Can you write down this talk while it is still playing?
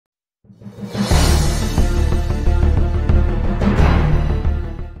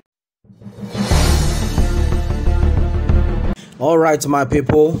All right, my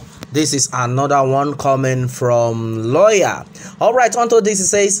people, this is another one coming from lawyer. All right, onto this, it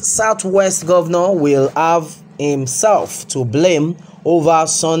says Southwest governor will have himself to blame over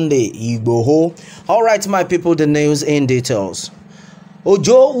Sunday IGB0HO. All right, my people, the news in details.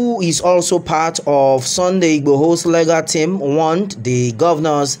 Ojo, who is also part of Sunday IGB0HO's legal team, warned the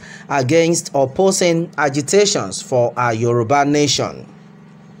governors against opposing agitations for a Yoruba nation.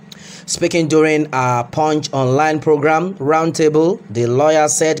 Speaking during a Punch online program roundtable, the lawyer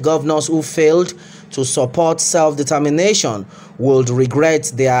said governors who failed to support self-determination would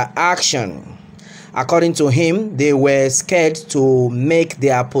regret their action. According to him, they were scared to make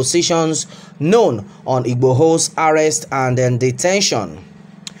their positions known on IGB0HO's arrest and then detention.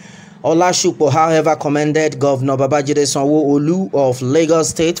 Olashukwu, however, commended Governor Babajide Sanwo-Olu of Lagos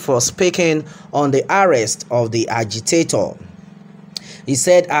State for speaking on the arrest of the agitator. He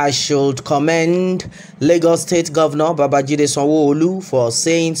said, I should commend Lagos State Governor Babajide Sanwo-Olu for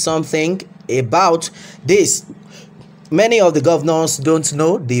saying something about this. Many of the governors don't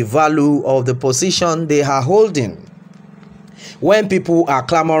know the value of the position they are holding. When people are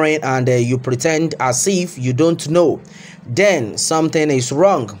clamoring and you pretend as if you don't know, then something is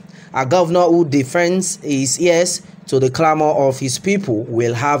wrong. A governor who defends his ears to the clamor of his people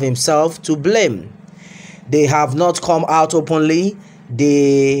will have himself to blame. They have not come out openly.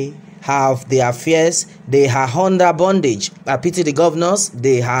 They have their fears. They are under bondage. I pity the governors.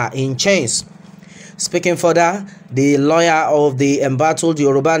 They are in chains. Speaking further, the lawyer of the embattled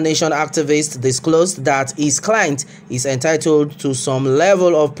Yoruba Nation activist disclosed that his client is entitled to some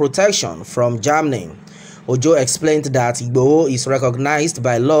level of protection from Germany. Ojo explained that IGB0HO is recognized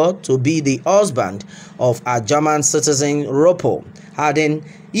by law to be the husband of a German citizen, Ropo, adding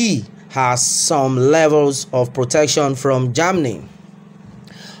he has some levels of protection from Germany.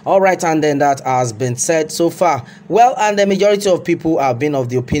 All right, and then that has been said so far. Well, and the majority of people have been of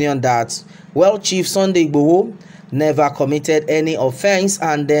the opinion that, well, Chief Sunday IGB0HO never committed any offense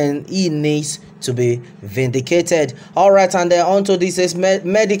and then he needs to be vindicated. All right, and then onto this is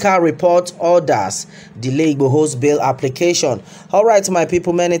medical report orders delay IGB0HO's bail application. All right, my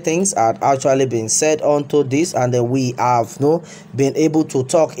people, many things had actually been said onto this, and then we have been able to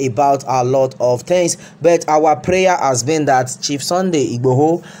talk about a lot of things, but our prayer has been that Chief Sunday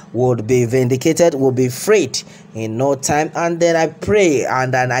IGB0HO would be vindicated, will be freed in no time. And then I pray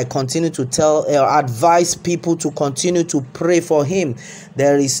and then I continue to advise people to continue to pray for him.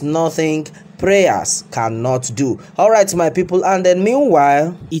 There is nothing prayers cannot do. All right, my people, and then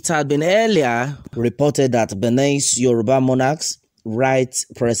meanwhile, it had been earlier reported that Benin's Yoruba monarchs write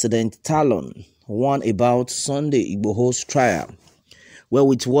President Talon one about Sunday IGB0HO's trial. Well,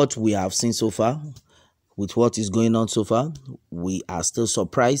 with what we have seen so far, with what is going on so far, we are still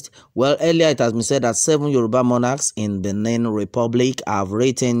surprised. Well, earlier it has been said that 7 Yoruba monarchs in Benin Republic have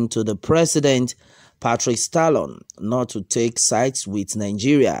written to the president Patrick Talon not to take sides with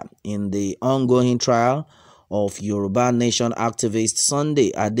Nigeria in the ongoing trial of Yoruba Nation activist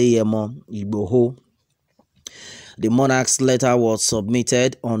Sunday Adeyemo IGB0HO. The monarch's letter was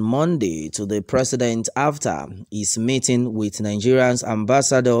submitted on Monday to the president after his meeting with Nigeria's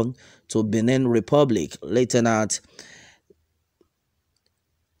ambassador to Benin Republic, Lieutenant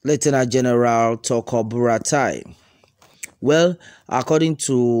General Tokoburatai. Well, according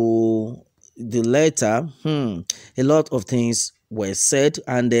to the letter, a lot of things were said,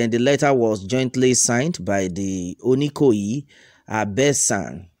 and then the letter was jointly signed by the Onikoyi,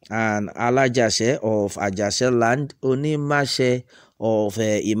 Abesan, and Alajashe of Ajashe land, Onimashe of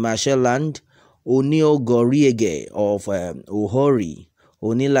Imashe land, Oniogoriege of Ohori,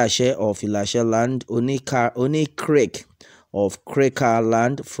 Onilashe of Ilashe land, Onikrek of Kreka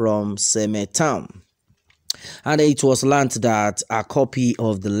land from Semetam. And it was learned that a copy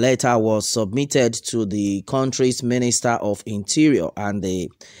of the letter was submitted to the country's Minister of Interior and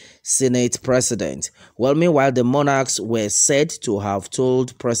the Senate President. Well, meanwhile, the monarchs were said to have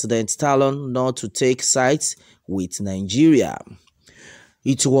told President Talon not to take sides with Nigeria.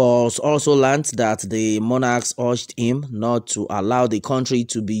 It was also learned that the monarchs urged him not to allow the country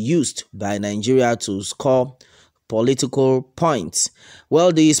to be used by Nigeria to score political points.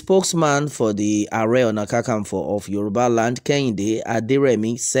 Well, the spokesman for the Ààrẹ Ọ̀nà Kakanfò of Yoruba land, Kehinde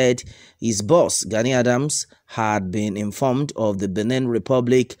Aderemi, said his boss, Gani Adams, had been informed of the Benin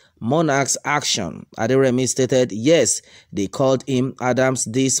Republic monarch's action. Aderemi stated, yes, they called him Adams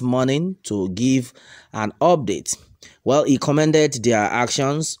this morning to give an update. Well, he commended their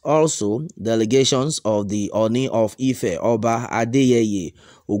actions. Also, delegations of the Oni of Ife, Oba Adeyeye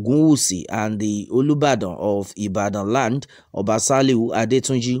Ogunwusi and the Olubadan of Ibadan land, Obasaliu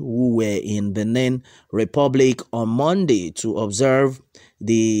Adetunji, who were in Benin Republic on Monday to observe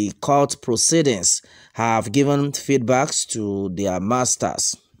the court proceedings, have given feedbacks to their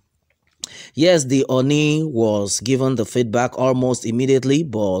masters. Yes, the Oni was given the feedback almost immediately,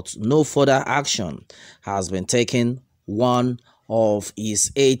 but no further action has been taken, one of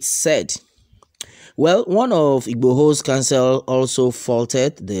his aides said. Well, one of IGB0HO's counsel also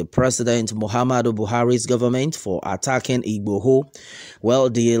faulted the President Muhammadu Buhari's government for attacking IGB0HO. Well,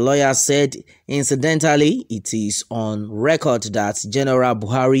 the lawyer said, incidentally, it is on record that General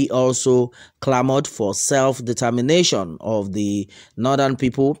Buhari also clamored for self-determination of the northern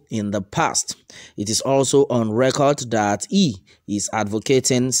people in the past. It is also on record that he is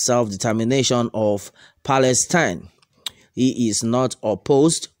advocating self-determination of Palestine. He is not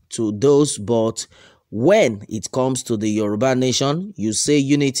opposed to those, but when it comes to the Yoruba nation, you say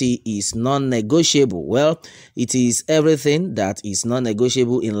unity is non-negotiable. Well, it is everything that is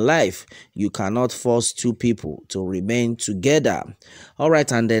non-negotiable in life. You cannot force two people to remain together. All right,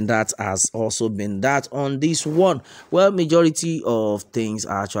 and then that has also been that on this one. Well, majority of things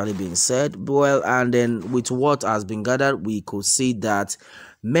are actually being said. Well, and then with what has been gathered, we could see that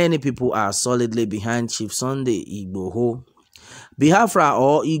many people are solidly behind Chief Sunday Igboho. Biafra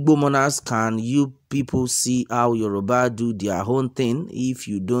or Igbo monarchs, can you people see how Yoruba do their own thing? If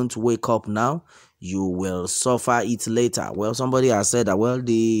you don't wake up now, you will suffer it later. Well, somebody has said that, well,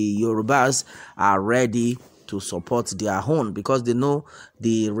 the Yorubas are ready to support their own because they know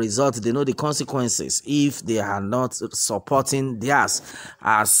the result, they know the consequences if they are not supporting theirs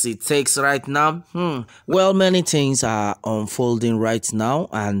as it takes right now. Well, many things are unfolding right now,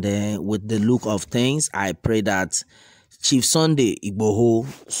 and with the look of things, I pray that Chief Sunday Igboho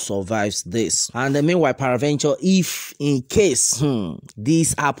survives this. And meanwhile, peradventure, if in case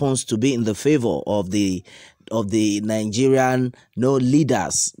this happens to be in the favor of the Nigerian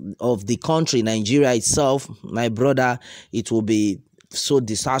leaders of the country, Nigeria itself, my brother, it will be so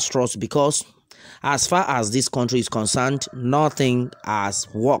disastrous because as far as this country is concerned, nothing has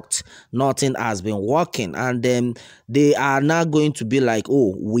worked, nothing has been working, and then they are now going to be like,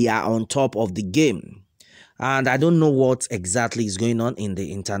 oh, we are on top of the game. And I don't know what exactly is going on in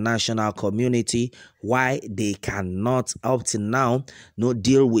the international community, why they cannot up to now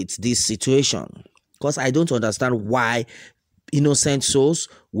deal with this situation. Because I don't understand why innocent souls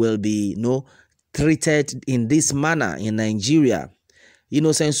will be treated in this manner in Nigeria.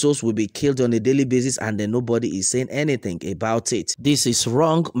 Innocent souls will be killed on a daily basis, and then nobody is saying anything about it. This is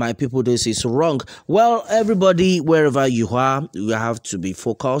wrong, my people. This is wrong. Well, everybody, wherever you are, you have to be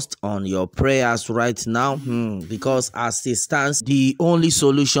focused on your prayers right now, because as it stands, the only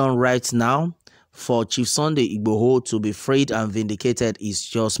solution right now for Chief Sunday Igboho to be freed and vindicated is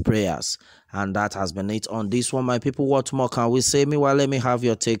just prayers. And that has been it on this one, my people. What more can we say? Meanwhile, let me have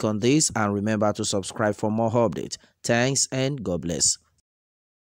your take on this, and remember to subscribe for more updates. Thanks and God bless.